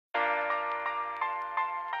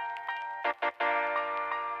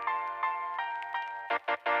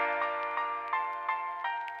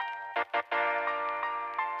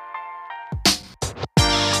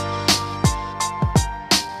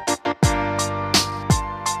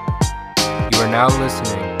now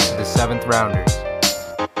listening to the Seventh Rounders.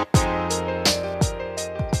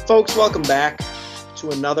 Folks, welcome back to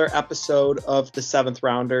another episode of the Seventh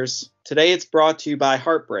Rounders. Today it's brought to you by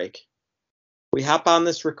Heartbreak. We hop on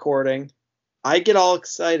this recording. I get all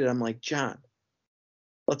excited. I'm like, John,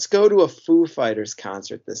 let's go to a Foo Fighters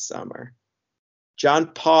concert this summer. John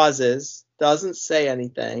pauses, doesn't say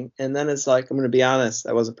anything, and then is like, I'm going to be honest,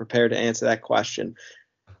 I wasn't prepared to answer that question.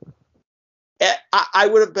 I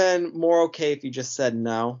would have been more okay if you just said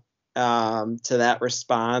no to that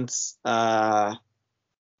response.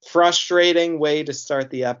 Frustrating way to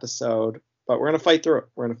start the episode, but we're going to fight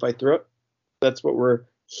through it. That's what we're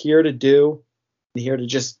here to do. We're here to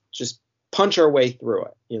just punch our way through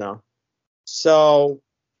it, you know. So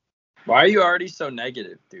why are you already so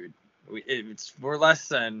negative, dude? We're less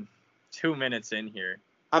than 2 minutes in here.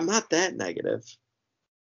 I'm not that negative.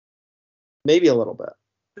 Maybe a little bit.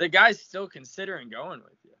 The guy's still considering going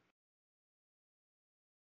with you.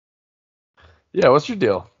 Yeah, what's your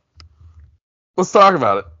deal? Let's talk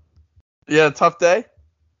about it. Yeah, tough day?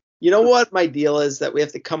 You know what my deal is? That we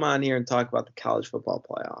have to come on here and talk about the college football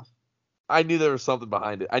playoff. I knew there was something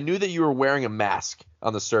behind it. I knew that you were wearing a mask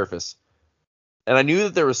on the surface. And I knew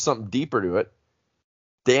that there was something deeper to it.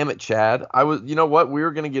 Damn it, Chad. You know what? We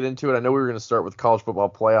were going to get into it. I know we were going to start with college football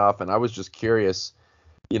playoff, and I was just curious.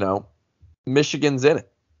 You know, Michigan's in it.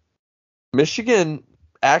 Michigan,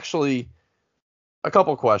 actually, a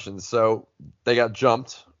couple questions. So they got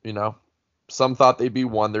jumped, you know. Some thought they'd be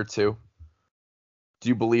 1, they're 2. Do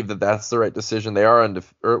you believe that that's the right decision? They are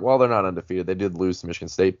undefeated. Well, they're not undefeated. They did lose to Michigan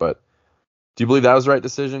State, but do you believe that was the right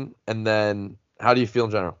decision? And then how do you feel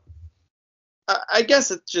in general? I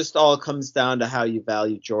guess it just all comes down to how you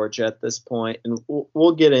value Georgia at this point, and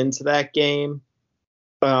we'll get into that game.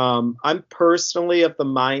 I'm personally of the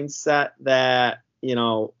mindset that, you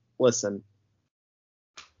know, listen,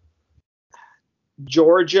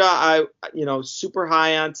 Georgia, super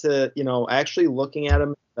high onto, actually looking at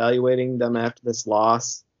them, evaluating them after this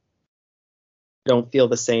loss. Don't feel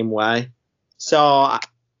the same way. So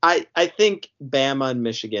I think Bama and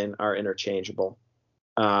Michigan are interchangeable.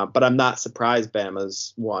 But I'm not surprised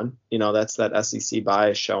Bama's won. You know, that's that SEC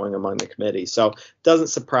bias showing among the committee. So it doesn't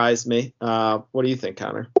surprise me. What do you think,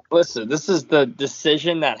 Connor? Listen, this is the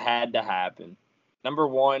decision that had to happen. Number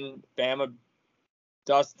one, Bama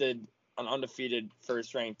dusted an undefeated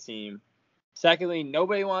first-ranked team. Secondly,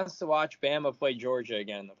 nobody wants to watch Bama play Georgia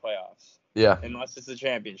again in the playoffs. Yeah. Unless it's a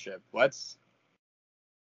championship. Let's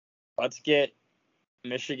get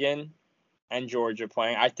Michigan and Georgia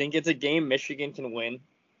playing. I think it's a game Michigan can win.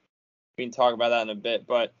 We can talk about that in a bit,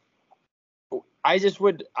 but I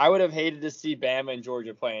would have hated to see Bama and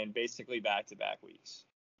Georgia playing basically back-to-back weeks.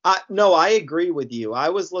 No, I agree with you. I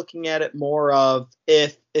was looking at it more of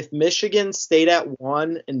if Michigan stayed at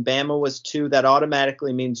 1 and Bama was 2, that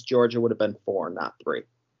automatically means Georgia would have been 4, not 3.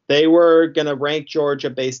 They were going to rank Georgia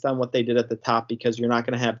based on what they did at the top because you're not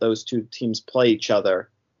going to have those two teams play each other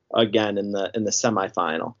again in the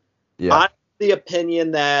semifinal. Yeah. I'm of the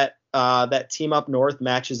opinion that that team up north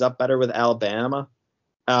matches up better with Alabama.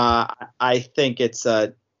 I think it's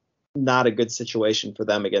not a good situation for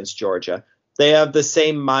them against Georgia. They have the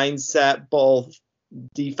same mindset both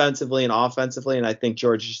defensively and offensively, and I think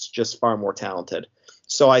Georgia's just far more talented.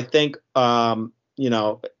 So I think,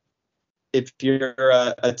 if you're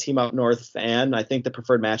a team up north fan, I think the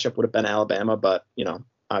preferred matchup would have been Alabama, but,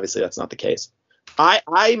 obviously that's not the case.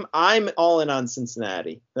 I'm all in on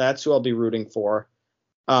Cincinnati. That's who I'll be rooting for.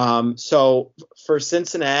 So for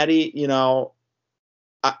Cincinnati,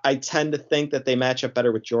 I tend to think that they match up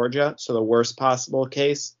better with Georgia. So the worst possible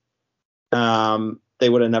case, they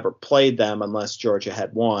would have never played them unless Georgia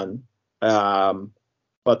had won.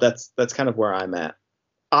 But that's kind of where I'm at.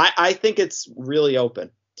 I think it's really open,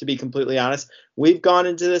 to be completely honest. We've gone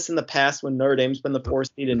into this in the past when Notre Dame's been the 4th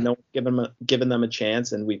seed and no one's given them a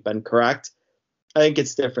chance, and we've been correct. I think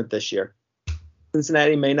it's different this year.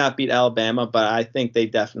 Cincinnati may not beat Alabama, but I think they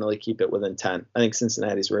definitely keep it within 10. I think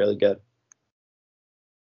Cincinnati's really good.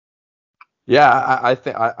 Yeah, I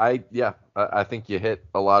think you hit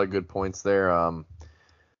a lot of good points there. I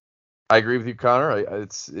agree with you, Connor.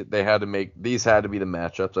 These had to be the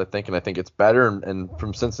matchups, I think, and I think it's better. And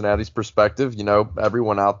from Cincinnati's perspective,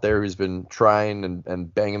 everyone out there who's been trying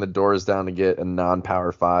and banging the doors down to get a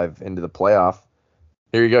non-Power 5 into the playoff,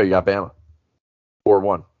 here you go. You got Bama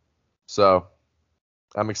 4-1. So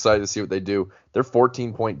I'm excited to see what they do. They're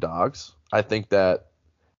 14-point dogs. I think that,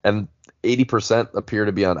 and 80% appear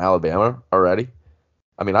to be on Alabama already.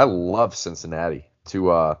 I mean, I love Cincinnati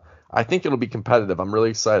I think it'll be competitive. I'm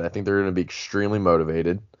really excited. I think they're going to be extremely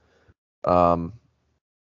motivated. And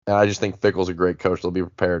And I just think Fickle's a great coach. They'll be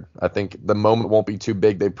prepared. I think the moment won't be too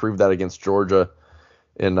big. They proved that against Georgia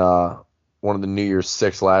in one of the New Year's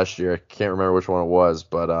Six last year. I can't remember which one it was,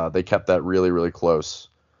 but they kept that really, really close.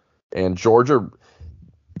 And Georgia,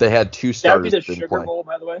 they had two That would be starters the that didn't Sugar play. Bowl,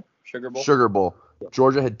 by the way. Sugar Bowl. Sugar Bowl.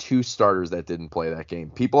 Georgia had two starters that didn't play that game.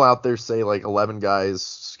 People out there say like 11 guys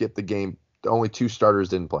skipped the game. Only two starters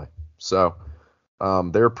didn't play. So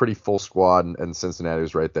they're a pretty full squad, and Cincinnati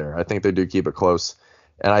was right there. I think they do keep it close,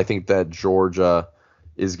 and I think that Georgia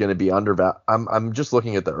is going to be undervalued. I'm just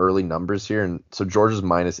looking at the early numbers here, and so Georgia's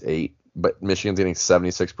 -8, but Michigan's getting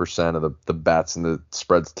 76% of the bets, and the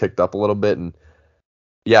spread's ticked up a little bit. And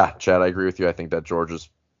yeah, Chad, I agree with you. I think that Georgia's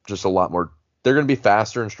just a lot more. They're going to be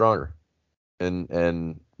faster and stronger,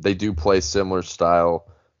 and they do play similar style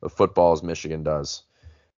of football as Michigan does.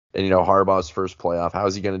 And, Harbaugh's first playoff, how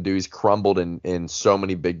is he going to do? He's crumbled in so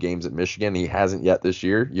many big games at Michigan. He hasn't yet this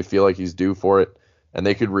year. You feel like he's due for it. And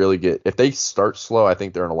they could really if they start slow, I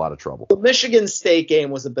think they're in a lot of trouble. The Michigan State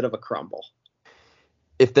game was a bit of a crumble.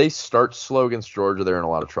 If they start slow against Georgia, they're in a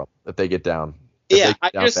lot of trouble. If they get down.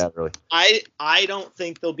 I don't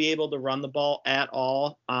think they'll be able to run the ball at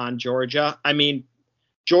all on Georgia. I mean,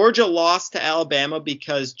 Georgia lost to Alabama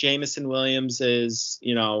because Jamison Williams is,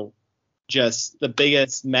 just the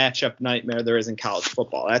biggest matchup nightmare there is in college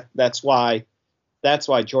football. That's why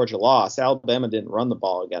Georgia lost. Alabama didn't run the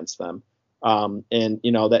ball against them. And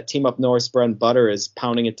that team up north, bread and butter, is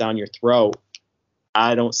pounding it down your throat.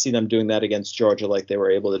 I don't see them doing that against Georgia like they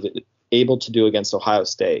were able to do against Ohio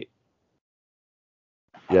State.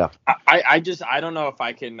 Yeah. I don't know if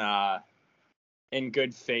I can in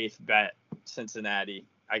good faith bet Cincinnati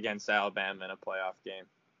against Alabama in a playoff game.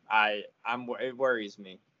 It worries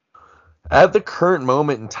me. At the current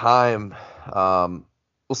moment in time, well,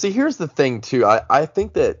 see, here's the thing too. I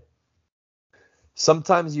think that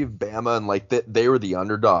sometimes you have Bama and like they were the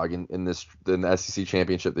underdog in the SEC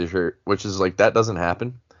championship this year, which is like that doesn't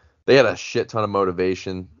happen. They had a shit ton of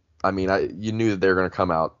motivation. I mean, you knew that they were going to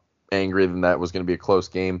come out angry and that was going to be a close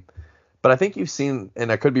game. But I think you've seen,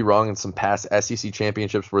 and I could be wrong, in some past SEC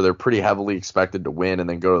championships where they're pretty heavily expected to win and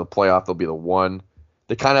then go to the playoff, they'll be the one.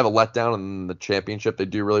 They kind of have a letdown, and in the championship they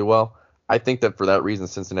do really well. I think that for that reason,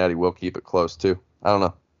 Cincinnati will keep it close too. I don't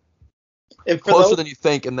know. Closer than you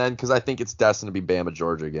think, and then because I think it's destined to be Bama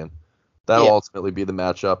Georgia again. That'll ultimately be the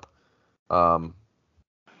matchup. I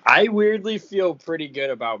weirdly feel pretty good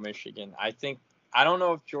about Michigan. I don't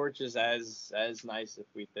know if Georgia's as nice as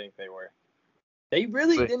we think they were. They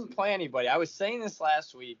really didn't play anybody. I was saying this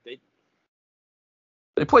last week.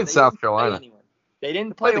 They played South Carolina. They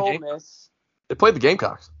didn't play Ole Miss. They played the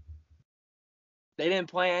Gamecocks. They didn't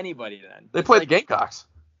play anybody then. They played the Gamecocks.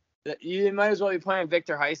 You might as well be playing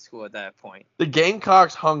Victor High School at that point. The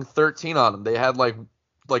Gamecocks hung 13 on them. They had like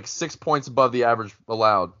 6 points above the average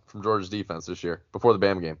allowed from Georgia's defense this year before the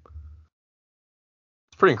Bama game.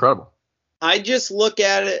 It's pretty incredible. I just look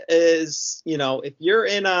at it as, if you're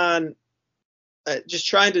in on just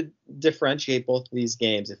trying to differentiate both of these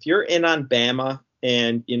games. If you're in on Bama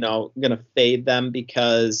and, going to fade them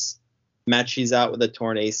because Mechie's out with a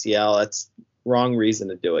torn ACL, that's wrong reason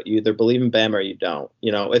to do it. You either believe in Bama or you don't.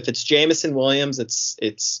 If it's Jamison Williams,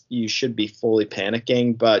 it's you should be fully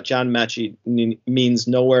panicking, but John Mechie means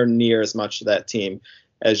nowhere near as much to that team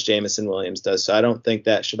as Jamison Williams does. So I don't think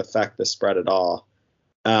that should affect the spread at all.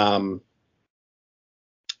 I'm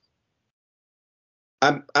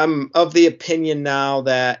of the opinion now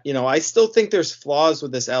that, I still think there's flaws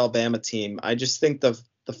with this Alabama team. I just think the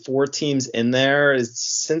four teams in there is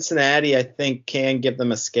Cincinnati, I think, can give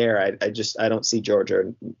them a scare. I don't see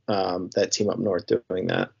Georgia, that team up north, doing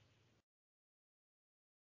that.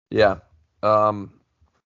 Yeah. Connor,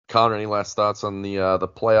 any last thoughts on the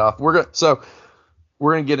playoff?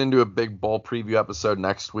 We're gonna get into a big bowl preview episode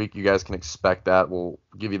next week. You guys can expect that. We'll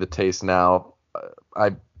give you the taste now.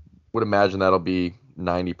 I would imagine that'll be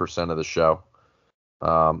 90% of the show.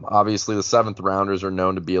 Obviously, the seventh rounders are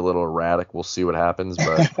known to be a little erratic. We'll see what happens,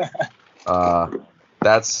 but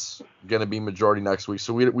that's going to be majority next week.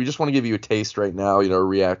 So we just want to give you a taste right now,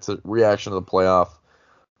 reaction to the playoff.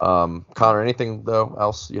 Connor, anything though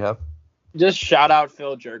else you have? Just shout out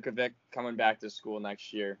Phil Jurkovic coming back to school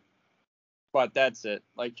next year. But that's it.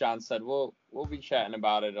 Like John said, we'll be chatting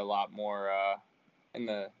about it a lot more in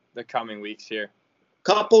the coming weeks here.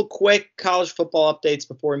 Couple quick college football updates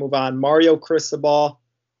before we move on. Mario Cristobal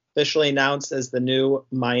officially announced as the new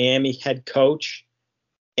Miami head coach.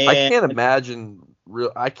 And I can't imagine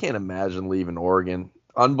leaving Oregon.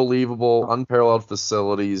 Unbelievable, unparalleled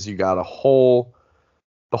facilities. You got the whole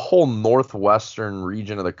northwestern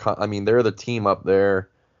region of they're the team up there.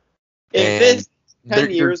 If it's 10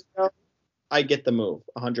 years ago, I get the move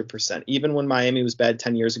 100%. Even when Miami was bad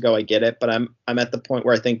 10 years ago, I get it. But I'm at the point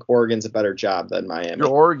where I think Oregon's a better job than Miami. You're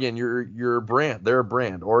Oregon. You're a brand. They're a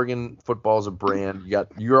brand. Oregon football is a brand.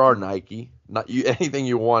 You're our Nike. Not you. Anything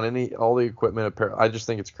you want. All the equipment, apparel. I just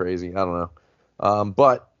think it's crazy. I don't know.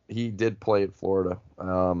 But he did play at Florida.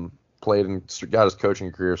 Played and got his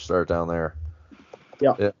coaching career start down there.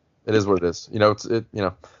 Yeah. It is what it is.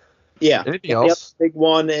 Yeah. Anything else? The big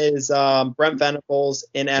one is Brent Venables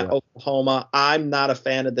in at Oklahoma. I'm not a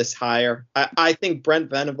fan of this hire. I think Brent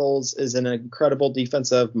Venables is an incredible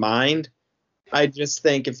defensive mind. I just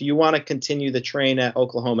think if you want to continue the train at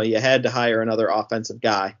Oklahoma, you had to hire another offensive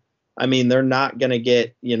guy. I mean, they're not going to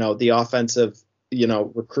get, the offensive,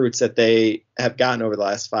 recruits that they have gotten over the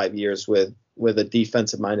last 5 years with a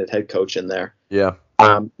defensive-minded head coach in there. Yeah.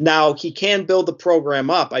 Now, he can build the program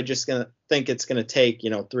up. I just think it's going to take,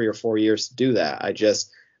 3 or 4 years to do that.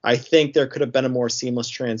 I think there could have been a more seamless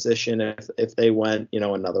transition if they went,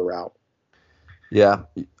 another route. Yeah.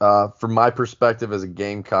 From my perspective as a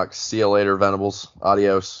Gamecock, see you later, Venables.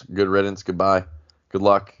 Adios. Good riddance. Goodbye. Good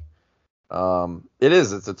luck.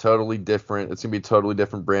 It's a totally different, it's going to be a totally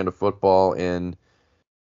different brand of football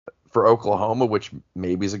for Oklahoma, which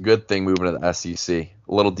maybe is a good thing moving to the SEC. A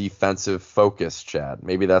little defensive focus, Chad.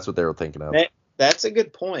 Maybe that's what they were thinking of. That's a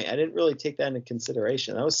good point. I didn't really take that into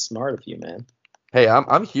consideration. That was smart of you, man. Hey,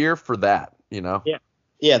 I'm here for that,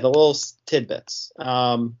 Yeah, the little tidbits.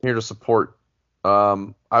 Here to support.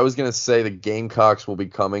 I was going to say the Gamecocks will be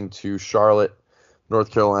coming to Charlotte,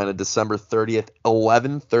 North Carolina, December 30th,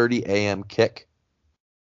 11:30 a.m. kick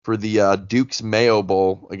for the Duke's Mayo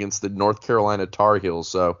Bowl against the North Carolina Tar Heels.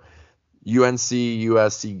 So UNC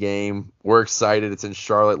USC game. We're excited. It's in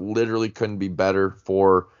Charlotte. Literally couldn't be better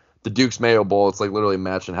for the Duke's Mayo Bowl. It's like literally a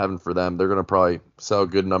match in heaven for them. They're going to probably sell a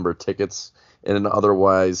good number of tickets in an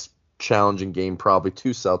otherwise challenging game, probably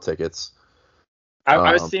to sell tickets. I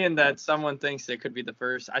was seeing that someone thinks it could be the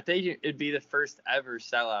first. I think it'd be the first ever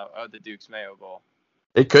sellout of the Duke's Mayo Bowl.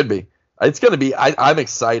 It could be. It's going to be. I'm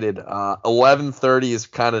excited. 11:30 is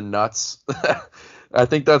kind of nuts. I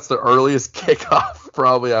think that's the earliest kickoff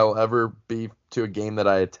probably I'll ever be to a game that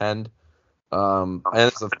I attend. And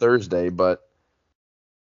it's a Thursday, but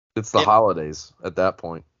it's the holidays at that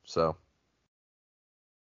point. So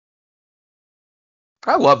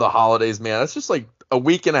I love the holidays, man. It's just like a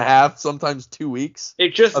week and a half, sometimes 2 weeks.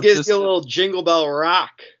 It just gives you a little Jingle Bell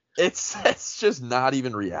Rock. It's just not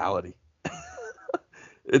even reality.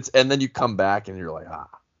 And then you come back and you're like,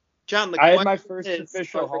 John, I had my first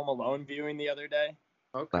official Home Alone viewing the other day.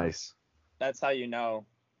 Okay. Nice. That's how you know.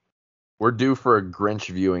 We're due for a Grinch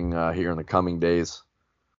viewing here in the coming days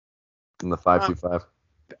in the 525.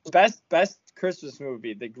 Best Christmas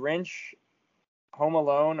movie: The Grinch, Home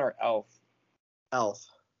Alone, or Elf? Elf.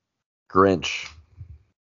 Grinch.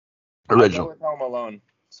 Original. I'll go with Home Alone.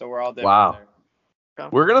 So we're all different. Wow. there.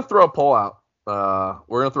 We're gonna throw a poll out.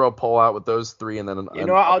 We're gonna throw a poll out with those three, and then You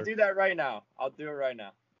know what? I'll do that right now. I'll do it right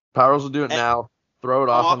now. Powers will do it now. Throw it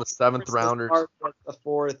off on the seventh rounders. The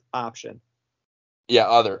fourth option. Yeah,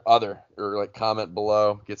 other, or like comment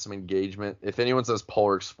below, get some engagement. If anyone says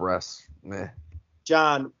Polar Express, meh.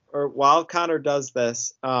 John, or while Connor does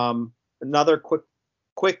this, another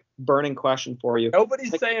quick burning question for you.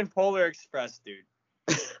 Nobody's saying Polar Express, dude.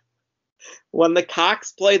 When the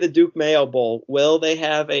Cox play the Duke Mayo Bowl, will they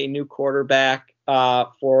have a new quarterback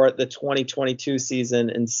for the 2022 season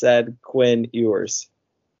instead Quinn Ewers?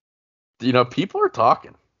 People are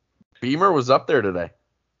talking. Beamer was up there today.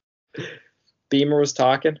 Beamer was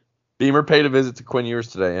talking? Beamer paid a visit to Quinn Ewers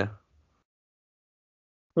today,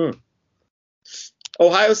 yeah.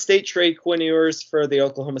 Ohio State trade Quinn Ewers for the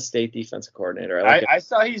Oklahoma State defensive coordinator. I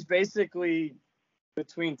saw he's basically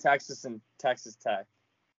between Texas and Texas Tech.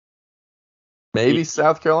 Maybe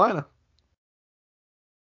South Carolina.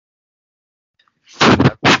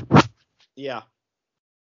 Yeah.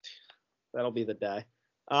 That'll be the day.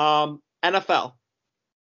 NFL.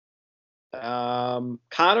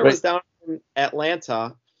 Connor was down in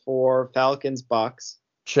Atlanta for Falcons Bucks.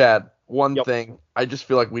 Chad, one thing. I just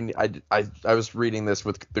feel like I was reading this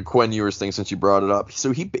with the Quinn Ewers thing since you brought it up.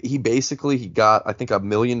 So he basically got, I think, $1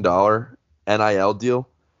 million NIL deal.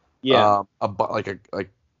 Yeah.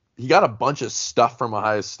 He got a bunch of stuff from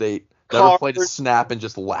Ohio State. Never played a snap and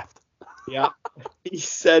just left. Yeah. He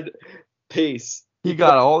said, peace. He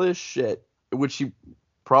got all this shit, which he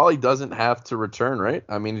probably doesn't have to return, right?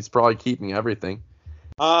 I mean, he's probably keeping everything.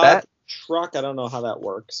 That truck, I don't know how that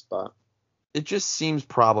works, but it just seems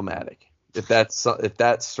problematic if that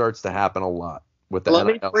starts to happen a lot with the NIL stuff.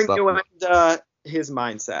 Let me bring you into his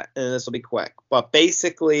mindset, and this will be quick. But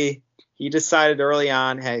basically, he decided early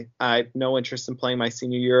on, hey, I have no interest in playing my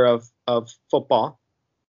senior year of of football.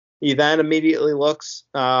 He then immediately looks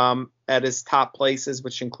at his top places,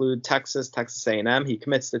 which include Texas, Texas A&M. He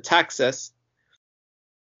commits to Texas.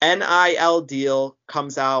 NIL deal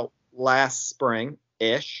comes out last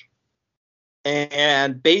spring-ish.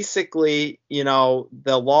 And basically,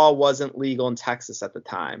 the law wasn't legal in Texas at the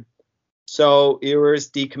time. So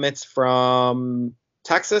Ewers decommits from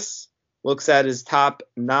Texas, looks at his top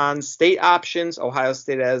non-state options. Ohio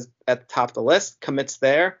State is at the top of the list, commits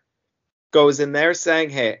there, goes in there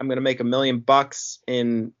saying, hey, I'm going to make $1 million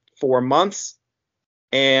in 4 months.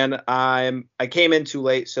 And I came in too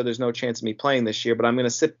late, so there's no chance of me playing this year. But I'm going to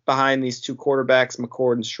sit behind these 2 quarterbacks,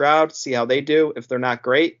 McCord and Stroud, see how they do. If they're not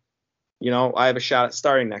great, I have a shot at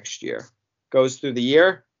starting next year. Goes through the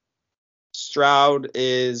year. Stroud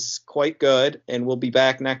is quite good and will be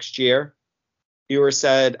back next year. Ewers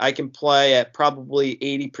said, I can play at probably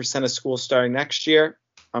 80% of school starting next year.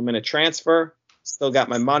 I'm going to transfer. Still got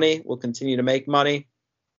my money. We'll continue to make money.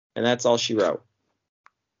 And that's all she wrote.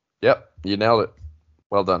 Yep, you nailed it.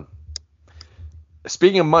 Well done.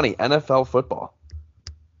 Speaking of money, NFL football.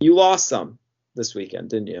 You lost some this weekend,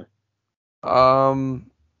 didn't you?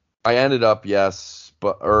 I ended up yes.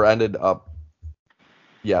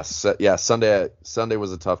 Sunday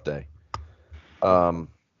was a tough day.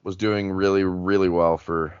 Was doing really, really well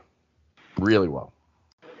for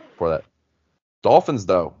that. Dolphins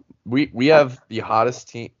though, we have the hottest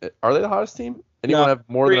team. Are they the hottest team? Anyone have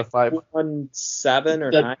more than a 5-7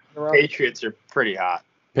 or 9 in a row? Patriots are pretty hot.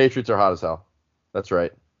 Patriots are hot as hell. That's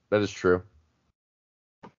right. That is true.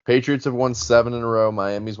 Patriots have won 7 in a row.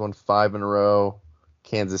 Miami's won 5 in a row.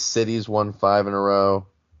 Kansas City's won 5 in a row.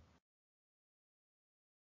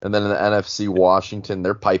 And then in the NFC, Washington,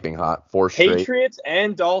 they're piping hot. 4 straight. Patriots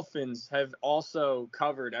and Dolphins have also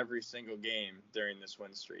covered every single game during this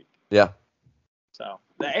win streak. Yeah. So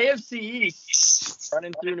the AFC East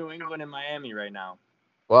running through New England and Miami right now.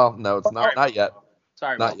 Well, no, it's not. Sorry, not yet.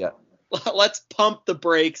 Sorry, not yet. Let's pump the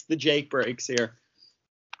brakes, the Jake brakes here.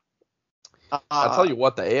 I'll tell you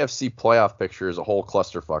what, the AFC playoff picture is a whole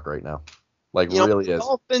clusterfuck right now. Really is.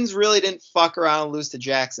 Dolphins really didn't fuck around and lose to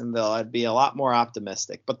Jacksonville. I'd be a lot more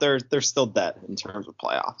optimistic, but they're still dead in terms of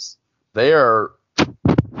playoffs. They are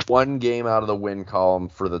 1 game out of the win column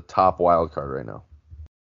for the top wild card right now.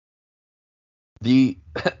 The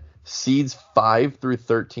seeds 5 through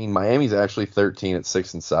 13. Miami's actually 13 at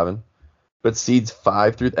 6-7, but seeds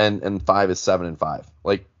 5 through and 5 is 7-5.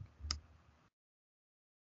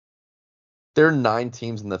 There are 9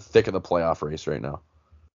 teams in the thick of the playoff race right now.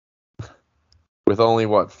 With only,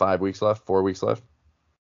 5 weeks left? 4 weeks left?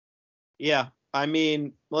 Yeah. I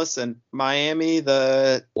mean, listen, Miami,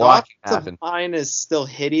 the offensive line is still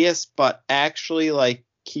hideous, but actually,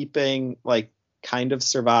 keeping, kind of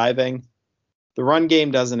surviving. The run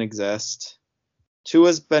game doesn't exist.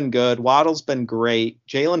 Tua's been good. Waddle's been great.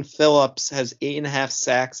 Jalen Phillips has 8.5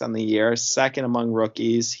 sacks on the year, second among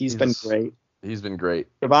rookies. He's been great. He's been great.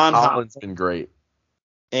 Javon Holland's been great.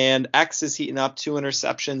 And X is heating up, 2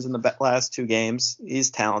 interceptions in the last 2 games.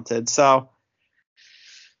 He's talented. So,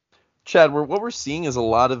 Chad, what we're seeing is a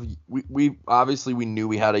lot of we obviously we knew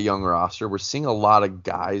we had a young roster. We're seeing a lot of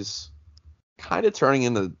guys kind of turning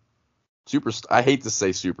into I hate to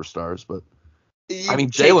say superstars, but I mean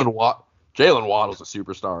Jalen Waddle's a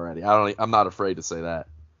superstar already. I'm not afraid to say that.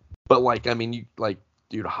 But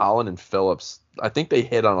dude, Holland and Phillips, I think they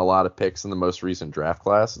hit on a lot of picks in the most recent draft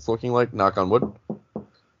class. It's looking like, knock on wood.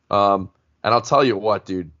 And I'll tell you what,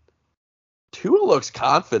 dude, Tua looks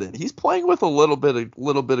confident. He's playing with a little bit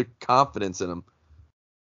of confidence in him,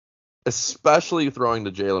 especially throwing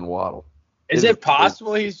to Jalen Waddle. Is it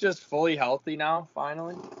possible he's just fully healthy now,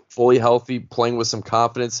 finally? Fully healthy, playing with some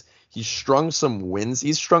confidence. He's strung some wins.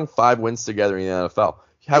 He's strung 5 wins together in the NFL.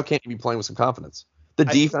 How can't he be playing with some confidence? The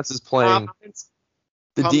defense is playing.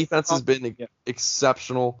 The defense has been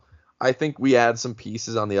exceptional. I think we add some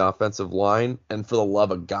pieces on the offensive line, and for the love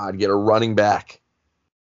of God, get a running back.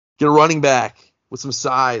 Get a running back with some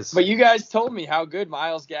size. But you guys told me how good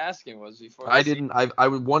Myles Gaskin was before. I didn't. I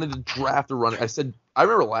wanted to draft a running. I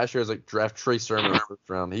remember last year I was like, draft Trey Sermon in the first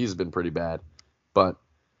round. He's been pretty bad, but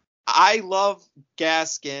I love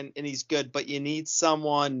Gaskin and he's good, but you need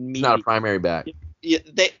someone meaty. He's not a primary back.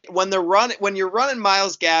 When you're running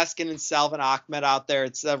Myles Gaskin and Salvin Ahmed out there,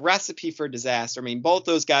 it's a recipe for disaster. I mean, both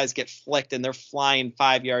those guys get flicked and they're flying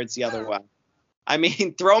 5 yards the other way. I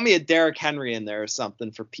mean, throw me a Derrick Henry in there or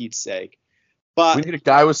something for Pete's sake. But we need a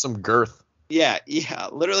guy with some girth. Yeah,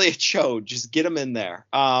 literally a chode. Just get him in there.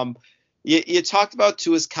 You talked about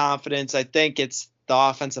Tua's confidence. I think it's the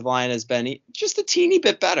offensive line has been just a teeny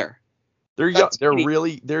bit better. They're young.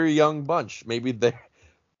 They're a young bunch. Maybe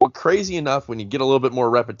Well, crazy enough, when you get a little bit more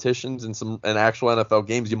repetitions in actual NFL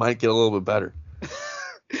games, you might get a little bit better.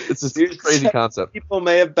 It's just a crazy concept. People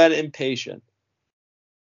may have been impatient.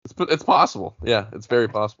 It's possible. Yeah, it's very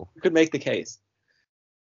possible. You could make the case.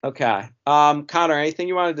 Okay. Connor, anything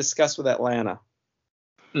you want to discuss with Atlanta?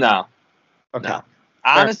 No. Okay. No.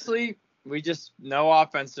 Honestly, we just no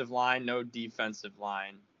offensive line, no defensive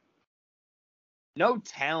line. No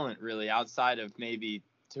talent really outside of maybe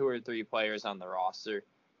 2 or 3 players on the roster.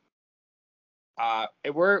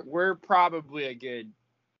 We're probably a good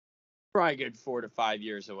 4 to 5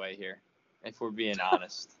 years away here, if we're being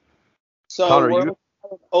honest. So Connor, we're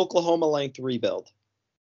Oklahoma length rebuild.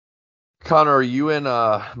 Connor, are you in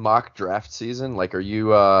mock draft season? Like, are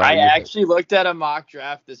you? I actually looked at a mock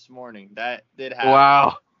draft this morning. That did happen.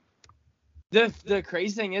 Wow. The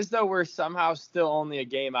crazy thing is, though, we're somehow still only a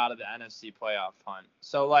game out of the NFC playoff hunt.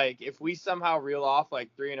 So, like, if we somehow reel off,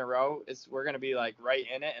 like, 3 in a row, we're going to be, like, right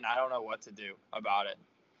in it, and I don't know what to do about it.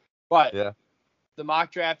 But yeah, the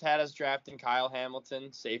mock draft had us drafting Kyle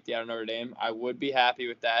Hamilton, safety out of Notre Dame. I would be happy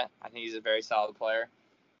with that. I think he's a very solid player.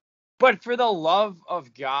 But for the love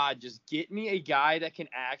of God, just get me a guy that can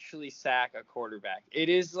actually sack a quarterback. It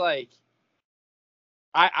is like,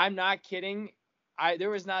 I'm not kidding.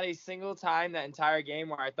 There was not a single time that entire game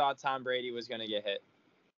where I thought Tom Brady was going to get hit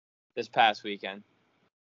this past weekend.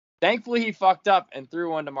 Thankfully, he fucked up and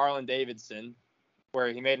threw one to Marlon Davidson,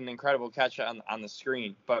 where he made an incredible catch on the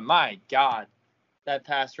screen. But my God, that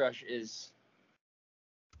pass rush is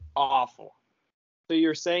awful. So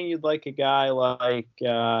you're saying you'd like a guy like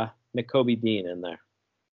Nakobe Dean in there?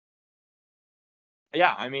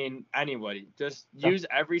 Yeah, I mean, anybody. Just use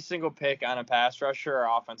every single pick on a pass rusher or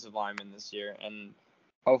offensive lineman this year, and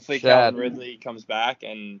hopefully Chad. Calvin Ridley comes back,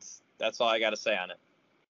 and that's all I got to say on it.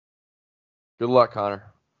 Good luck, Connor.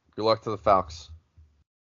 Good luck to the Falcons.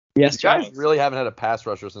 Yes, You guys really haven't had a pass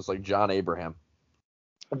rusher since, like, John Abraham.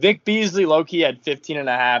 Vic Beasley low-key had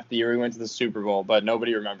 15.5 the year we went to the Super Bowl, but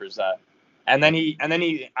nobody remembers that. And then he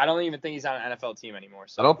I don't even think he's on an NFL team anymore.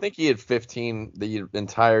 So I don't think he had 15 the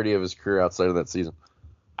entirety of his career outside of that season.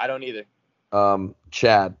 I don't either.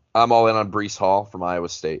 Chad, I'm all in on Breece Hall from Iowa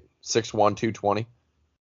State. 6'1", 220.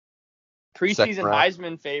 Preseason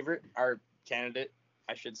Heisman favorite, or candidate,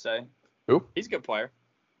 I should say. Who? He's a good player.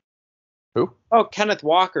 Who? Oh, Kenneth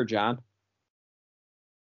Walker, John.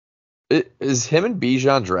 Is him and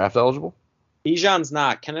Bijan draft eligible? Bijan's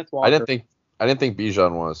not. Kenneth Walker. I didn't think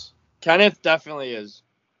Bijan was. Kenneth definitely is.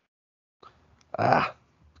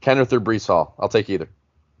 Kenneth or Breece Hall. I'll take either.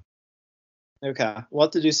 Okay. We'll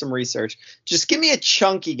have to do some research. Just give me a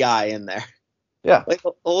chunky guy in there. Yeah. Like a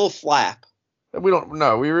little flap. We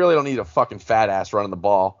really don't need a fucking fat ass running the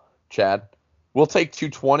ball, Chad. We'll take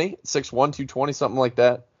 220, 6'1", 220, something like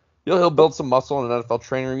that. He'll build some muscle in an NFL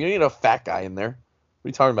training room. You don't need a fat guy in there. What are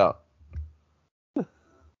you talking about?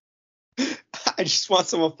 I just want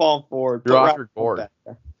someone falling forward. You're off your gourd.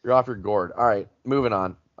 You're off your gourd. All right, moving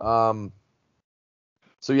on.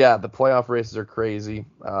 So yeah, the playoff races are crazy.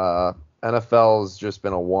 NFL has just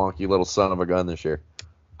been a wonky little son of a gun this year.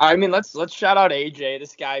 I mean, let's shout out AJ.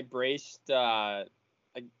 This guy braced a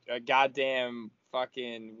goddamn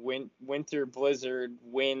fucking winter blizzard,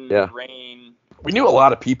 wind, rain. We knew a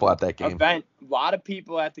lot of people at that game. A lot of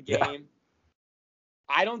people at the game. Yeah.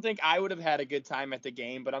 I don't think I would have had a good time at the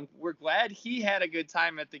game, but we're glad he had a good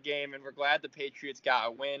time at the game, and we're glad the Patriots got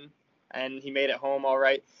a win, and he made it home all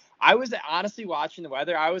right. I was honestly watching the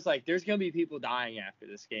weather. I was like, there's going to be people dying after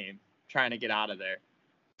this game trying to get out of there.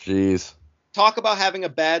 Jeez. Talk about having a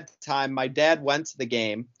bad time. My dad went to the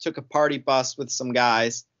game, took a party bus with some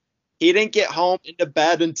guys. He didn't get home into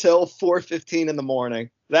bed until 4:15 in the morning.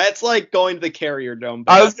 That's like going to the Carrier Dome.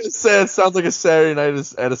 I was going to say, it sounds like a Saturday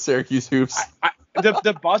night at a Syracuse Hoops.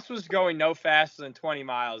 The bus was going no faster than 20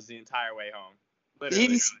 miles the entire way home.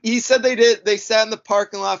 Literally. He said they sat in the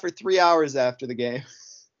parking lot for 3 hours after the game.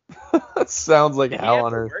 That sounds like Did hell he have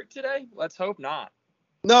on to earth. work today? Let's hope not.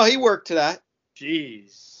 No, he worked to that.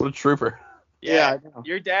 Jeez. What a trooper. Yeah, I know.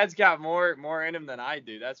 Your dad's got more in him than I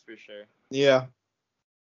do, that's for sure. Yeah.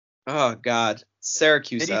 Oh, God.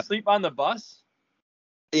 Syracuse. Did he sleep on the bus?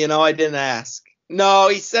 I didn't ask. No,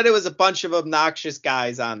 he said it was a bunch of obnoxious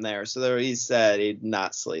guys on there, so he said he'd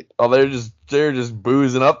not sleep. Oh, they're just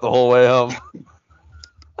boozing up the whole way home.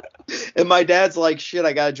 And my dad's like, shit,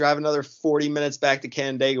 I got to drive another 40 minutes back to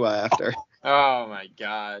Canandaigua after. Oh, my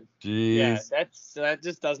God. Jeez. Yeah, that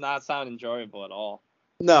just does not sound enjoyable at all.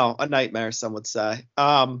 No, a nightmare, some would say.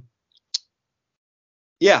 Yeah,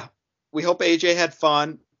 we hope AJ had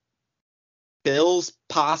fun. Bills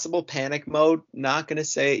possible panic mode. Not gonna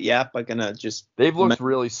say it yet, but gonna just. They've looked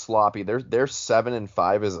really sloppy. Their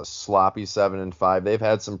 7-5 is a sloppy 7-5. They've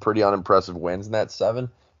had some pretty unimpressive wins in that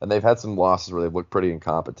 7, and they've had some losses where they've looked pretty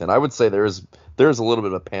incompetent. I would say there's a little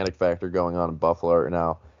bit of a panic factor going on in Buffalo right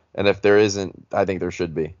now, and if there isn't, I think there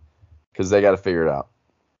should be, because they got to figure it out.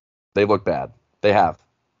 They look bad. They have.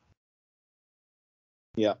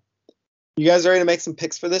 Yeah. You guys ready to make some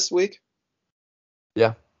picks for this week?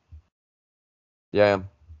 Yeah. Yeah, I am.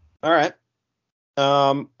 All right.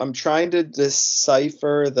 I'm trying to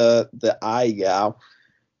decipher the iGal.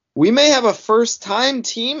 We may have a first-time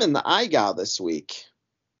team in the iGal this week.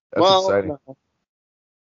 That's exciting. No.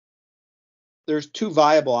 There's 2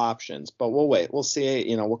 viable options, but we'll wait. We'll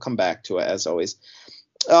see. We'll come back to it as always.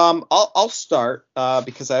 I'll start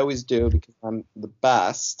because I always do because I'm the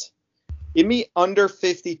best. Give me under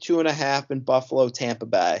 52.5 in Buffalo, Tampa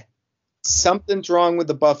Bay. Something's wrong with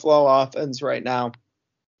the Buffalo offense right now,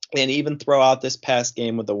 and even throw out this past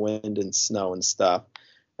game with the wind and snow and stuff.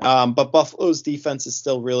 But Buffalo's defense is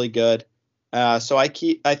still really good. So I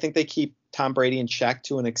think they keep Tom Brady in check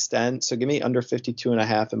to an extent. So give me under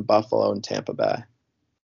 52.5 in Buffalo and Tampa Bay.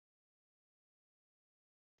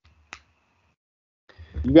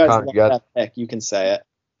 You guys Connor, love that pick. You can say it.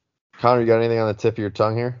 Connor, you got anything on the tip of your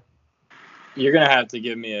tongue here? You're going to have to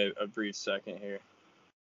give me a brief second here.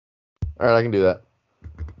 All right, I can do that.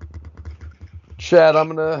 Chad,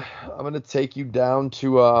 I'm gonna take you down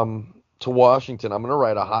to Washington. I'm gonna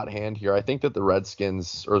ride a hot hand here. I think that the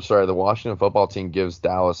the Washington football team gives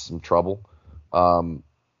Dallas some trouble. +4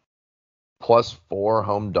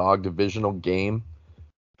 home dog divisional game,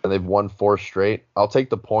 and they've won 4 straight. I'll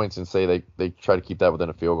take the points and say they try to keep that within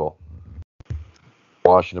a field goal.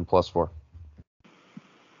 Washington +4.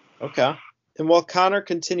 Okay. And while Connor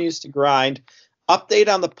continues to grind,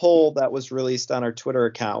 update on the poll that was released on our Twitter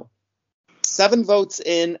account. 7 votes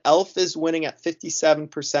in. Elf is winning at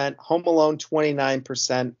 57%. Home Alone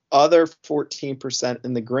 29%. Other 14%.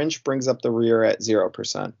 And The Grinch brings up the rear at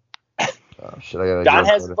 0%. John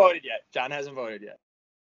hasn't voted yet.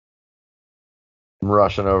 I'm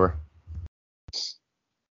rushing over.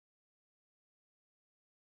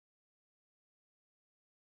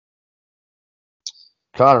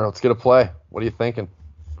 Connor, let's get a play. What are you thinking?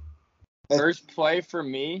 First play for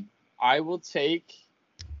me, I will take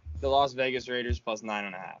the Las Vegas Raiders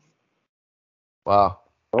 +9.5. Wow.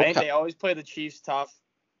 Okay. I think they always play the Chiefs tough.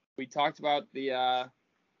 We talked about the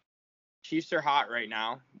Chiefs are hot right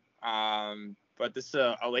now, but this is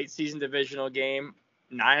a late season divisional game.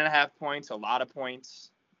 9.5 points, a lot of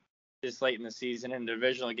points this late in the season in a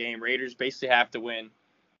divisional game. Raiders basically have to win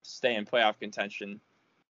to stay in playoff contention.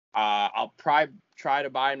 I'll probably try to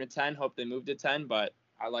buy them to 10, hope they move to 10, but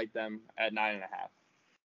I like them at 9.5.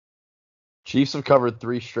 Chiefs have covered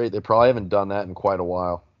 3 straight. They probably haven't done that in quite a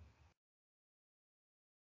while.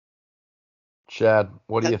 Chad,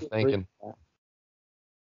 what are you thinking?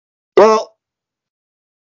 Well,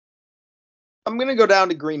 I'm going to go down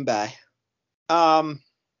to Green Bay. I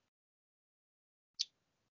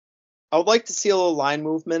would like to see a little line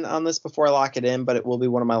movement on this before I lock it in, but it will be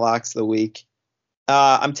one of my locks of the week.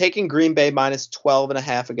 I'm taking Green Bay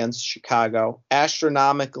 -12.5 against Chicago.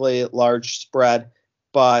 Astronomically large spread,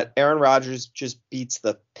 but Aaron Rodgers just beats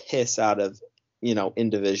the piss out of,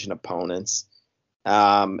 in-division opponents.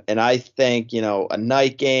 And I think, a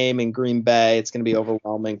night game in Green Bay, it's going to be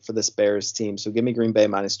overwhelming for this Bears team. So give me Green Bay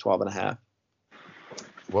 -12.5.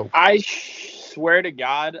 Whoa. I swear to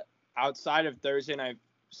God, outside of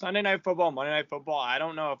Sunday Night Football, Monday Night Football, I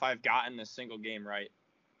don't know if I've gotten a single game right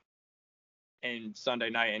in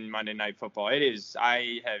Sunday night and Monday Night Football. I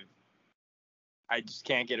just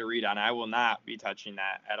can't get a read on it. I will not be touching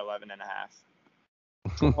that at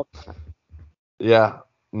 11.5. Yeah,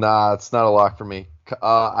 nah, it's not a lock for me.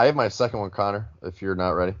 I have my second one, Connor, if you're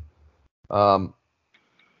not ready. While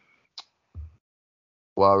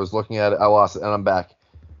I was looking at it, I lost it, and I'm back.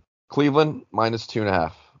 Cleveland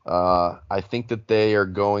 -2.5. I think that they are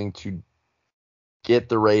going to get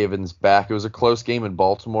the Ravens back. It was a close game in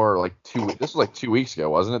Baltimore this was like 2 weeks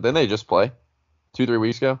ago, wasn't it? Didn't they just play 2-3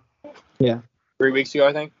 weeks ago? Yeah. 3 weeks ago,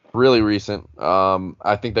 I think. Really recent.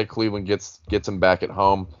 I think that Cleveland gets them back at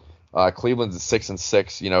home. Cleveland's at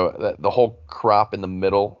 6-6. The whole crop in the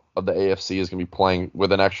middle of the AFC is going to be playing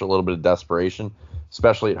with an extra little bit of desperation,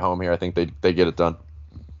 especially at home here. I think they get it done.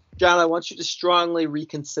 John, I want you to strongly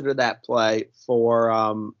reconsider that play for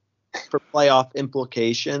playoff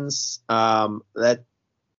implications. That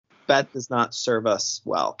bet does not serve us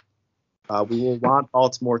well. We will want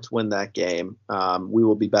Baltimore to win that game. We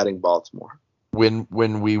will be betting Baltimore.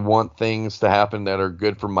 When we want things to happen that are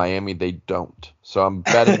good for Miami, they don't. So I'm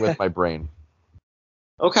betting with my brain.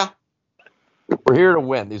 Okay. We're here to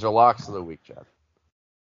win. These are locks of the week, Chad.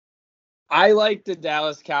 I like the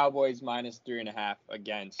Dallas Cowboys -3.5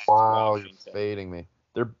 against Wow, Washington. you're fading me.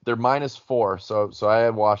 They're -4, so I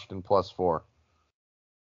had Washington +4.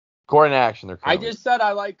 According to action, they're I currently. just said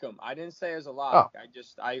I like them. I didn't say as a lock. Oh.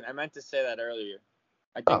 I meant to say that earlier.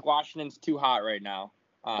 I think Washington's too hot right now.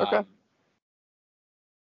 Okay.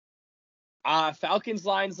 Falcons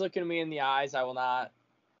line's looking me in the eyes. I will not.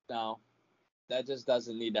 No, that just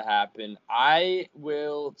doesn't need to happen. I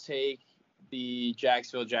will take the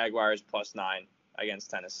Jacksonville Jaguars +9 against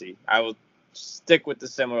Tennessee. I will stick with the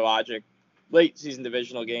similar logic. Late season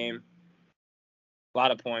divisional game. A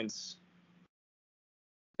lot of points.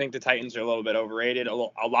 I think the Titans are a little bit overrated. A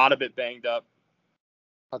lot of it banged up.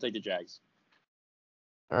 I'll take the Jags.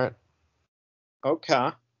 All right.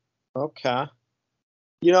 Okay.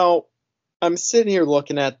 You know, I'm sitting here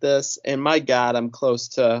looking at this, and my God, I'm close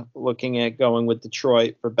to looking at going with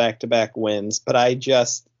Detroit for back-to-back wins. But I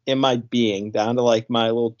just, in my being, down to like my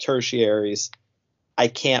little tertiaries, I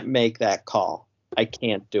can't make that call. I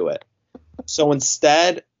can't do it. So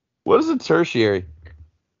instead, What is a tertiary?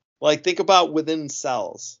 like, think about within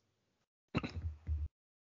cells.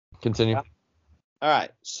 Continue. All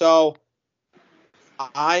right. So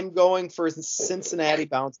I'm going for Cincinnati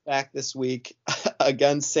bounce back this week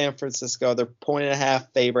against San Francisco. They're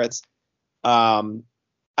 1.5 favorites. I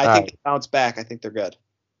think they bounce back. I think they're good.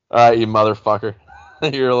 All right, you motherfucker.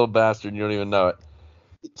 You're a little bastard and you don't even know it.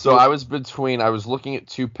 So I was looking at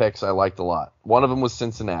two picks I liked a lot. One of them was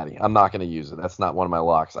Cincinnati. I'm not going to use it. That's not one of my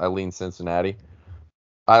locks. I lean Cincinnati.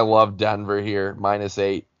 I love Denver here,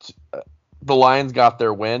 -8. The Lions got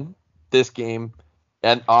their win this game,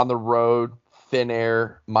 and on the road, thin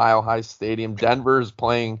air, Mile High Stadium. Denver is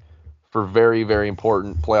playing for very, very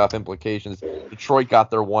important playoff implications. Detroit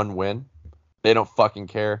got their one win. They don't fucking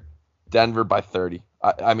care. Denver by 30.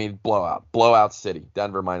 I mean, blowout city.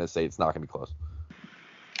 Denver -8. It's not going to be close.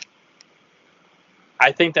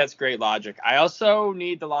 I think that's great logic. I also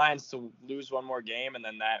need the Lions to lose one more game, and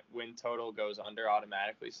then that win total goes under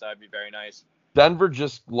automatically, so that'd be very nice. Denver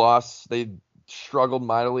just lost. They struggled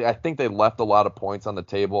mightily. I think they left a lot of points on the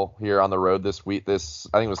table here on the road this week. I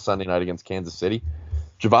think it was Sunday night against Kansas City.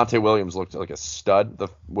 Javonte Williams looked like a stud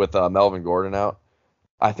with Melvin Gordon out.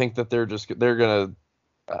 I think that they're gonna.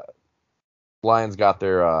 Lions got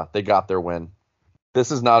their win. This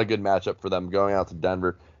is not a good matchup for them going out to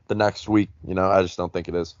Denver the next week. I just don't think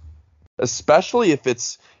it is. Especially if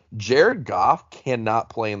it's Jared Goff cannot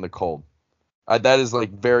play in the cold. That is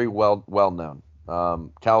like very well known.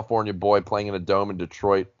 California boy playing in a dome in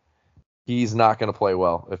Detroit. He's not going to play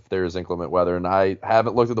well if there's inclement weather. And I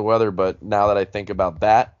haven't looked at the weather, but now that I think about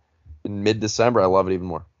that in mid-December, I love it even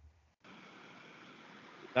more.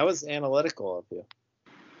 That was analytical of you.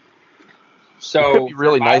 So it could be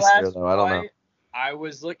really nice there, though. I don't know. I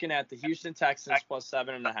was looking at the Houston Texans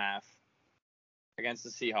 +7.5 against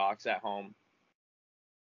the Seahawks at home.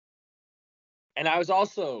 And I was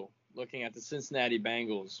also looking at the Cincinnati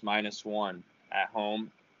Bengals -1 at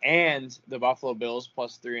home and the Buffalo Bills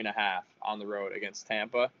 +3.5 on the road against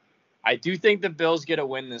Tampa. I do think the Bills get a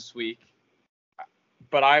win this week,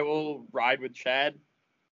 but I will ride with Chad.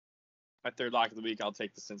 My third lock of the week, I'll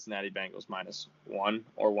take the Cincinnati Bengals -1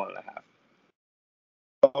 or 1.5.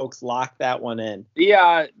 Folks, lock that one in.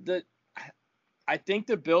 Yeah, I think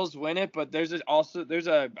the Bills win it, but there's a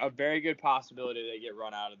very good possibility they get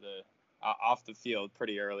run out of off the field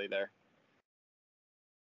pretty early there.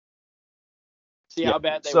 See how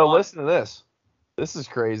bad they So want. listen to this. This is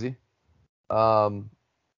crazy. In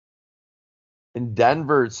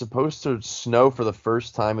Denver, it's supposed to snow for the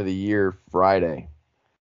first time of the year Friday,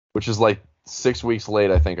 which is like 6 weeks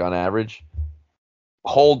late, I think, on average.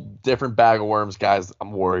 Whole different bag of worms, guys.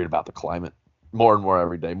 I'm worried about the climate more and more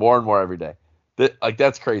every day.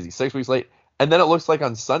 That's crazy. 6 weeks late. And then it looks like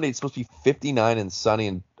on Sunday it's supposed to be 59 and sunny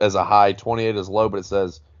and as a high, 28 as low, but it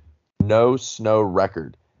says no snow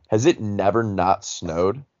record. Has it never not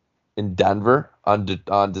snowed in Denver on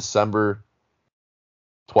December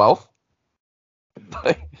 12th?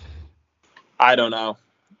 I don't know.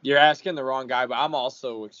 You're asking the wrong guy, but I'm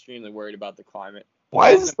also extremely worried about the climate.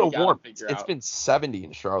 Why is it so warm? It's been 70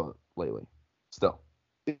 in Charlotte lately. Still.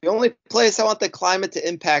 The only place I want the climate to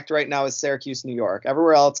impact right now is Syracuse, New York.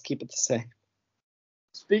 Everywhere else, keep it the same.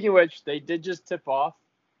 Speaking of which, they did just tip off.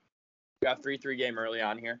 We got 3-3 game early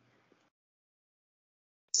on here.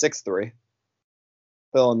 6-3.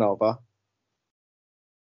 Villanova.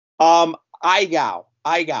 IGOW.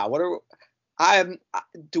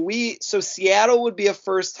 So Seattle would be a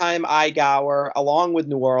first-time IGOwer, along with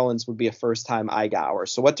New Orleans would be a first-time IGOwer.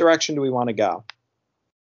 So what direction do we want to go?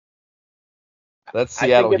 That I think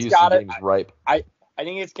Seattle it's Houston gotta- game's ripe. I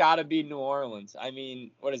think it's got to be New Orleans. I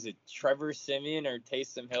mean, what is it? Trevor Siemian or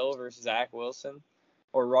Taysom Hill versus Zach Wilson,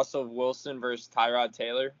 or Russell Wilson versus Tyrod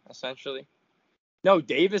Taylor, essentially. No,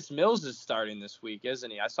 Davis Mills is starting this week, isn't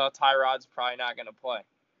he? I saw Tyrod's probably not going to play.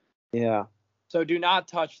 Yeah. So do not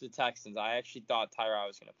touch the Texans. I actually thought Tyrod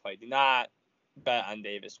was going to play. Do not bet on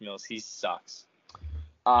Davis Mills. He sucks.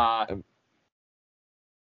 No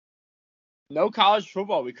college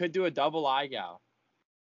football. We could do a double eye gal.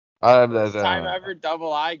 First time ever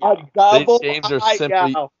double eye gal. A double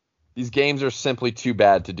These games are simply too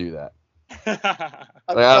bad to do that. A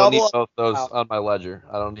I don't need double both those on my ledger.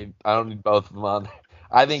 I don't need both of them on there.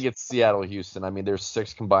 I think it's Seattle Houston. I mean, there's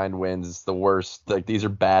 6 combined wins. It's the worst. Like, these are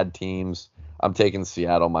bad teams. I'm taking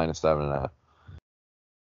Seattle -7.5.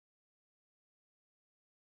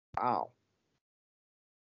 Wow.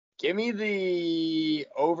 Give me the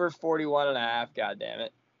over 41.5. God damn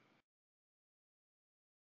it.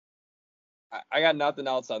 I got nothing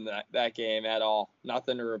else on that game at all.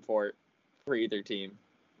 Nothing to report for either team.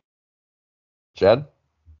 Jed?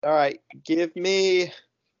 All right. Give me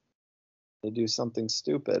to do something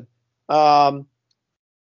stupid.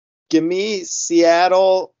 Give me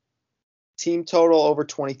Seattle team total over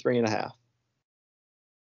 23.5.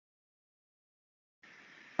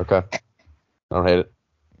 Okay. I don't hate it.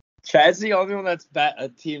 Chad's the only one that's bet a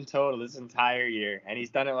team total this entire year, and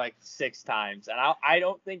he's done it like 6 times. And I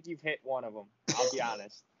don't think you've hit one of them. I'll be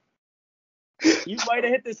honest. You might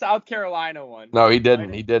have hit the South Carolina one. No, he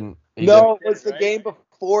didn't. He didn't. It was the game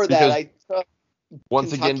before that. I took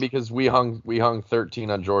once Kentucky. again, because we hung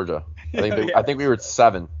 13 on Georgia. I think we were at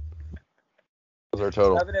 7. Was our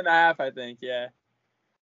total 7.5? I think. Yeah.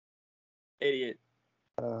 Idiot.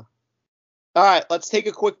 All right, let's take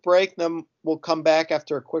a quick break, then we'll come back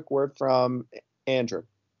after a quick word from Andrew.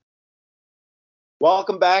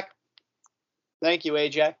 Welcome back. Thank you,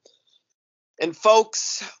 AJ. And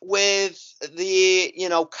folks, with the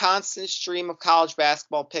constant stream of college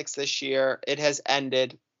basketball picks this year, it has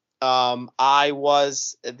ended. I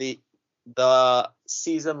was the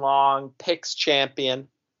season-long picks champion.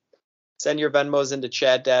 Send your Venmos into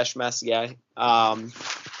Chad-Messier.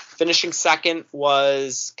 Finishing second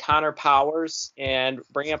was Connor Powers, and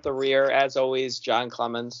bringing up the rear, as always, John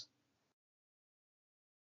Clemens.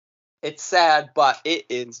 It's sad, but it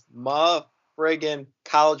is friggin'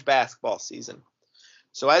 college basketball season.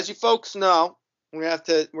 So as you folks know, we're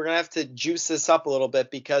gonna have to juice this up a little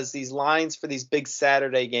bit, because these lines for these big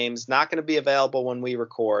Saturday games not gonna be available when we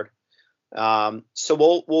record. So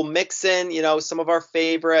we'll mix in, some of our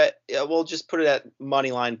favorite. We'll just put it at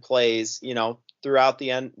money line plays, throughout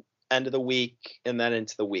the end of the week and then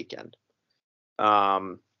into the weekend.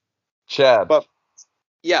 Chad. But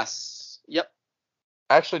yes, yep.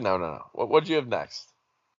 Actually, no. What'd you have next?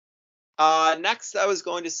 Next, I was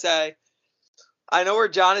going to say, I know where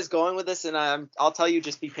John is going with this, and I'll tell you,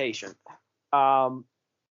 just be patient. Really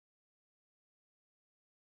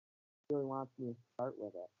wants me to start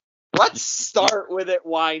with it. Let's start with it.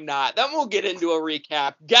 Why not? Then we'll get into a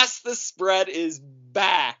recap. Guess the spread is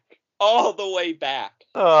back, all the way back.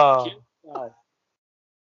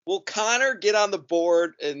 Will Connor get on the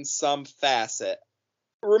board in some facet?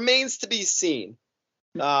 Remains to be seen.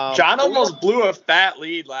 John almost blew a fat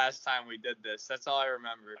lead last time we did this. That's all I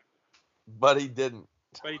remember. But he didn't.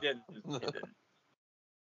 He didn't.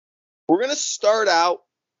 We're going to start out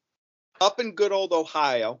up in good old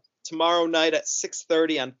Ohio tomorrow night at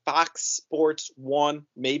 6:30 on Fox Sports 1.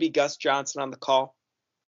 Maybe Gus Johnson on the call.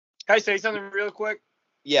 Can I say something real quick?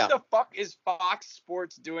 Yeah. What the fuck is Fox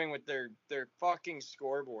Sports doing with their fucking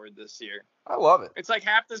scoreboard this year? I love it. It's like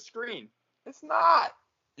half the screen. It's not.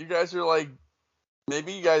 You guys are like,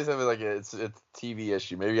 maybe you guys have it's a TV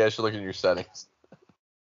issue. Maybe you guys should look in your settings.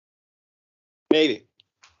 Maybe.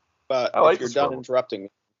 But if you're done interrupting me.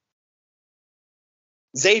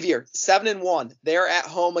 Xavier, 7-1. They're at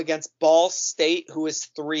home against Ball State, who is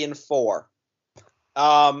 3-4.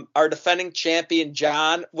 Our defending champion,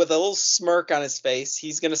 John, with a little smirk on his face,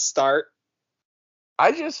 he's going to start.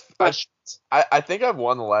 I think I've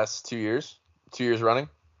won the last 2 years. 2 years running.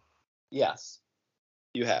 Yes,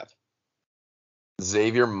 you have.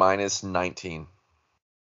 Xavier -19.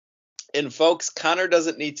 And folks, Connor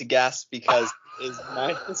doesn't need to guess because is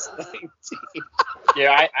 -19.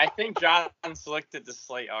 Yeah, I think John slicked at the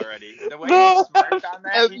slate already. The way he smirked on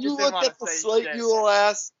that, have he you just didn't looked want at to the say slate, shit. you little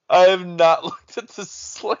ass? I have not looked at the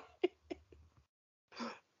slate.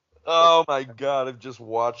 Oh my god, I've just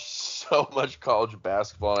watched so much college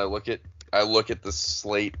basketball, and I look at the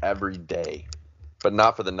slate every day, but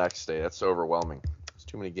not for the next day. That's so overwhelming. It's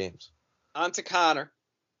too many games. On to Connor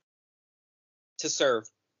to serve.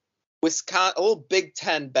 Wisconsin, a little Big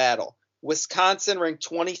Ten battle. Wisconsin ranked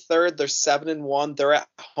 23rd. They're 7-1. They're at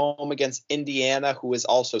home against Indiana, who is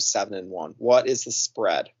also 7-1. What is the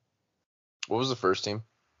spread? What was the first team?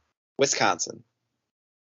 Wisconsin.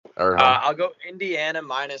 Or I'll go Indiana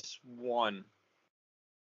 -1.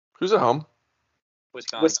 who's at home?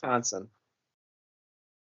 Wisconsin.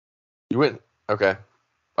 You win. Okay.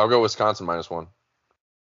 I'll go Wisconsin -1.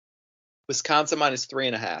 Wisconsin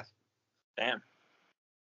 -3.5. Damn.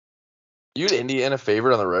 You had Indiana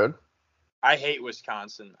favorite on the road? I hate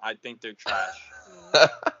Wisconsin. I think they're trash.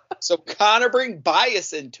 So Connor, bring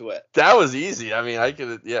bias into it. That was easy. I mean, I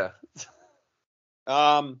could, yeah.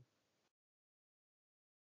 All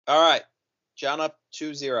right. John up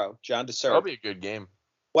 2-0. John to serve. That'll be a good game.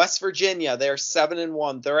 West Virginia, they're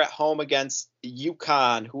 7-1. They're at home against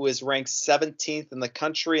UConn, who is ranked 17th in the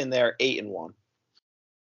country, and they're 8-1.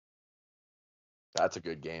 That's a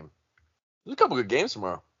good game. There's a couple good games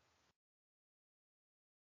tomorrow.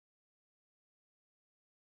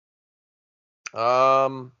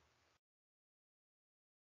 I'll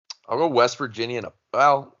go West Virginia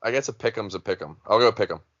I guess a pick'em's a pick'em. I'll go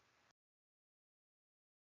pick'em.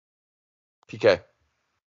 PK.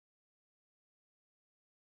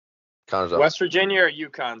 Connor's up. West Virginia or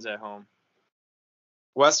UConn's at home?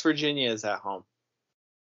 West Virginia is at home.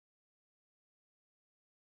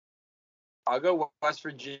 I'll go West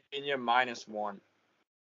Virginia -1.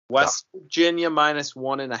 West Virginia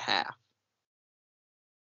 -1.5.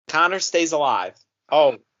 Connor stays alive.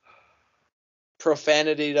 Oh,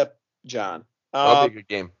 profanity to John. That'll be a good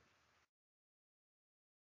game.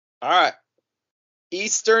 All right.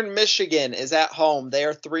 Eastern Michigan is at home. They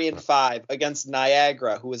are 3-5 against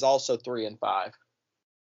Niagara, who is also 3-5.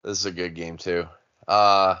 This is a good game too.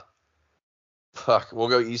 We'll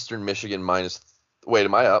go Eastern Michigan Wait,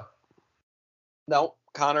 am I up? No,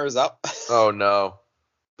 Connor is up. Oh no.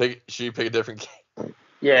 Should you pick a different game?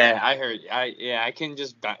 Yeah, I heard. I can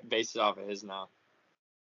just base it off of his now.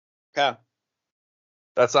 Okay.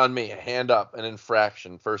 That's on me. Hand up, an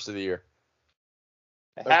infraction, first of the year.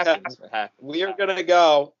 It happens. It happens. We are going to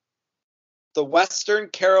go the Western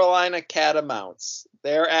Carolina Catamounts.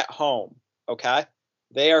 They're at home, okay?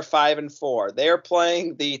 They are 5-4. They are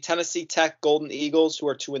playing the Tennessee Tech Golden Eagles, who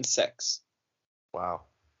are 2-6. Wow.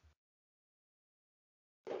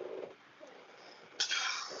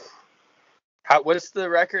 What's the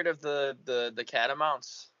record of the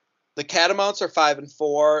Catamounts? The Catamounts are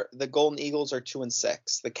 5-4. The Golden Eagles are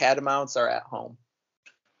 2-6. The Catamounts are at home.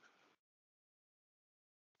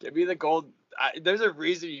 Give me the gold. There's a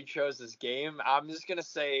reason you chose this game. I'm just gonna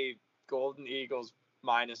say Golden Eagles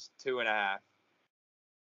 -2.5.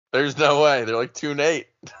 There's no way. They're like 2-8.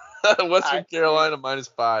 Western Carolina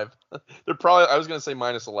 -5. They're probably. I was gonna say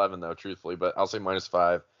 -11 though, truthfully, but I'll say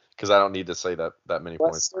 -5 because I don't need to say that many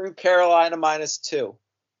points. Western Carolina -2.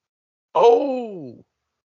 Oh.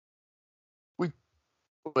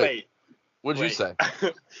 Wait. What'd you say?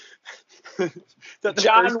 That the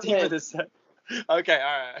John first team of the set. Okay,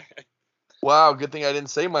 all right. Wow, good thing I didn't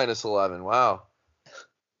say -11. Wow.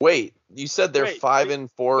 Wait, you said they're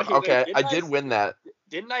 5-4. Okay, I did win that.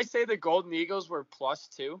 Didn't I say the Golden Eagles were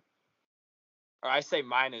 +2? Or I say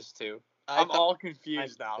 -2? I'm all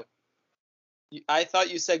confused now. I thought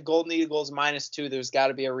you said Golden Eagles -2. There's got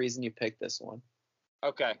to be a reason you picked this one.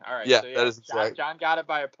 Okay, all right. Yeah, so, that is exact. John got it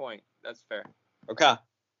by a point. That's fair. Okay.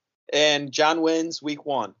 And John wins week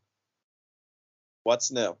 1.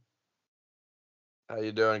 What's new? How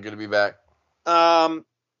you doing? Good to be back.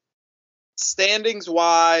 Standings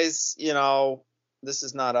wise, this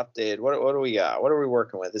is not updated. What do we got? What are we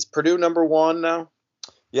working with? Is Purdue number 1 now?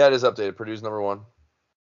 Yeah, it is updated. Purdue's number 1.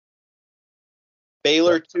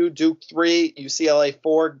 Baylor 2, Duke 3, UCLA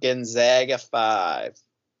 4, Gonzaga 5.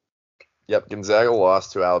 Yep, Gonzaga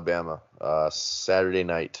lost to Alabama Saturday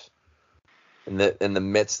night. In the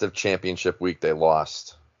midst of championship week, they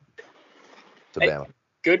lost to Bama.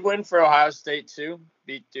 Good win for Ohio State too.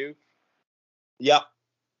 Beat Duke. Yep.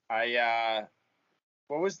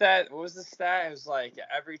 What was that? What was the stat? It was like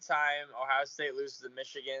every time Ohio State loses to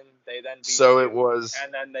Michigan, they then beat Duke, it was,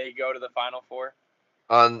 and then they go to the Final Four.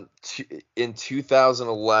 In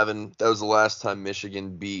 2011, that was the last time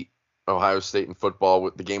Michigan beat Ohio State in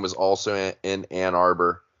football. The game was also in Ann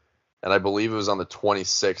Arbor, and I believe it was on the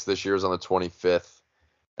 26th. This year was on the 25th.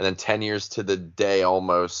 And then 10 years to the day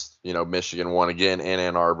almost, Michigan won again in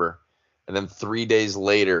Ann Arbor. And then 3 days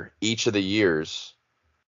later, each of the years,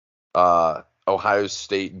 Ohio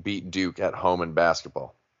State beat Duke at home in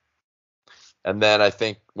basketball. And then I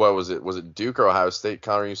think, what was it? Was it Duke or Ohio State,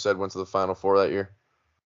 Connor, you said went to the Final Four that year?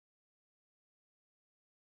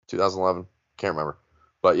 2011? Can't remember.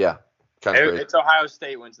 But yeah. Kind of crazy. It's Ohio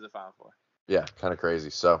State went to the Final Four. Yeah, kind of crazy.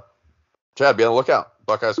 So, Chad, be on the lookout.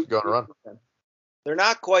 Buckeyes could go on a run. They're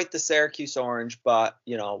not quite the Syracuse Orange, but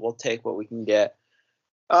we'll take what we can get.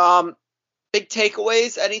 Big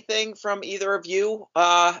takeaways, anything from either of you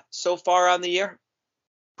so far on the year?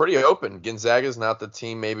 Pretty open. Gonzaga's not the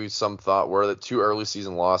team maybe some thought were. The 2 early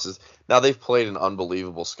season losses. Now they've played an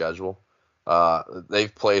unbelievable schedule.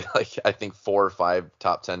 They've played I think 4 or 5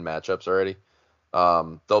 top 10 matchups already.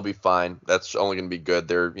 They'll be fine. That's only going to be good.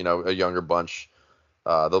 They're a younger bunch.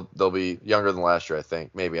 They'll be younger than last year, I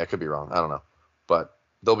think. Maybe I could be wrong. I don't know, but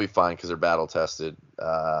they'll be fine because they're battle tested.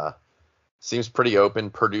 Seems pretty open.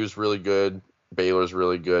 Purdue's really good. Baylor's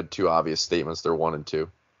really good. 2 obvious statements. They're 1 and 2.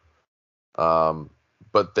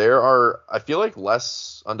 But there are, I feel like,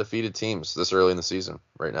 less undefeated teams this early in the season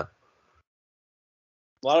right now.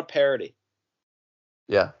 A lot of parity.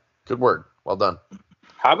 Yeah, good word. Well done.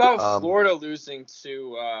 How about Florida losing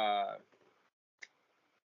to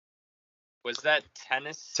was that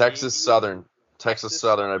Tennessee? Texas Southern,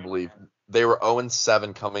 I believe. They were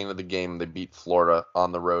 0-7 coming into the game. They beat Florida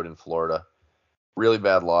on the road in Florida. Really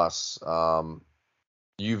bad loss.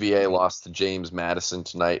 UVA lost to James Madison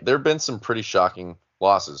tonight. There have been some pretty shocking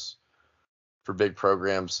losses for big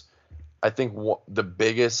programs. I think the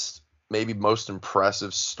biggest, maybe most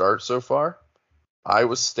impressive start so far,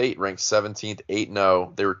 Iowa State ranked 17th,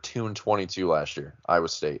 8-0. They were 2-22 last year. Iowa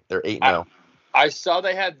State. They're 8-0. I saw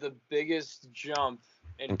they had the biggest jump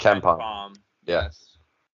in KenPom. Yeah. Yes.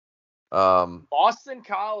 Boston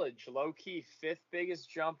College, low-key, 5th biggest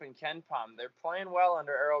jump in KenPom. They're playing well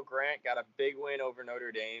under Earl Grant. Got a big win over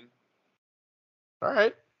Notre Dame. All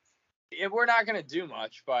right. We're not going to do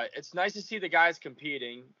much, but it's nice to see the guys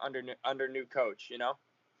competing under new coach,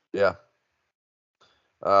 Yeah.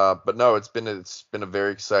 But no, it's been a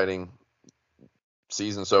very exciting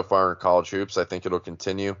season so far in college hoops. I think it'll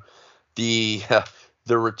continue. The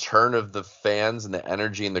return of the fans and the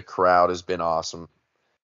energy in the crowd has been awesome.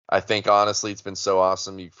 I think honestly it's been so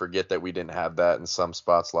awesome you forget that we didn't have that in some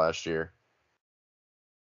spots last year.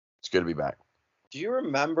 It's good to be back. Do you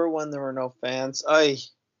remember when there were no fans?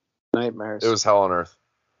 Nightmares. It was hell on earth.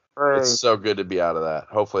 It's so good to be out of that.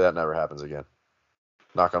 Hopefully that never happens again.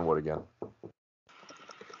 Knock on wood again.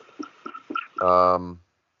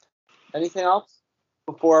 Anything else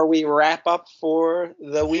before we wrap up for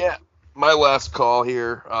the week? Yeah. My last call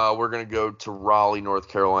here. We're going to go to Raleigh, North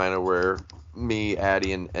Carolina, where me,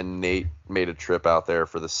 Addie, and Nate made a trip out there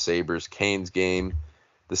for the Sabres-Canes game.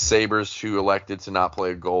 The Sabres, who elected to not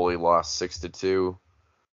play a goalie, lost 6-2.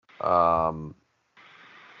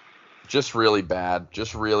 Just really bad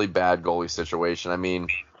goalie situation. I mean,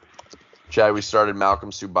 Chad, we started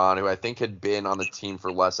Malcolm Subban, who I think had been on the team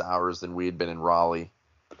for less hours than we had been in Raleigh.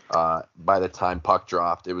 By the time puck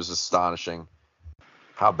dropped, it was astonishing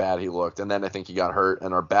how bad he looked. And then I think he got hurt.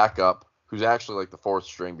 And our backup, who's actually like the 4th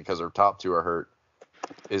string because our top 2 are hurt,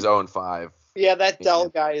 is 0-5. Yeah, that Dell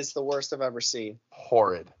guy is the worst I've ever seen.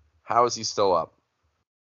 Horrid. How is he still up?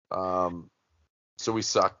 So we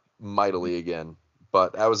suck mightily again.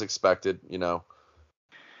 But that was expected, It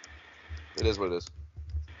is what it is.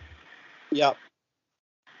 Yep.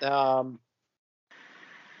 I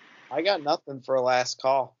got nothing for a last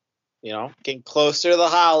call. Getting closer to the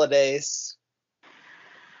holidays.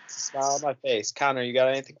 It's a smile on my face. Connor, you got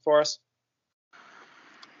anything for us?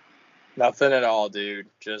 Nothing at all, dude.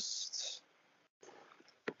 Just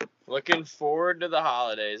looking forward to the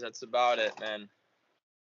holidays. That's about it, man.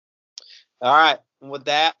 All right. And with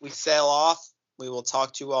that, we sail off. We will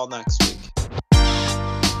talk to you all next week.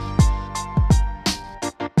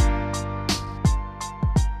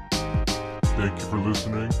 Thank you for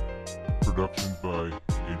listening. Production by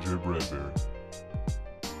AJ Bradbury.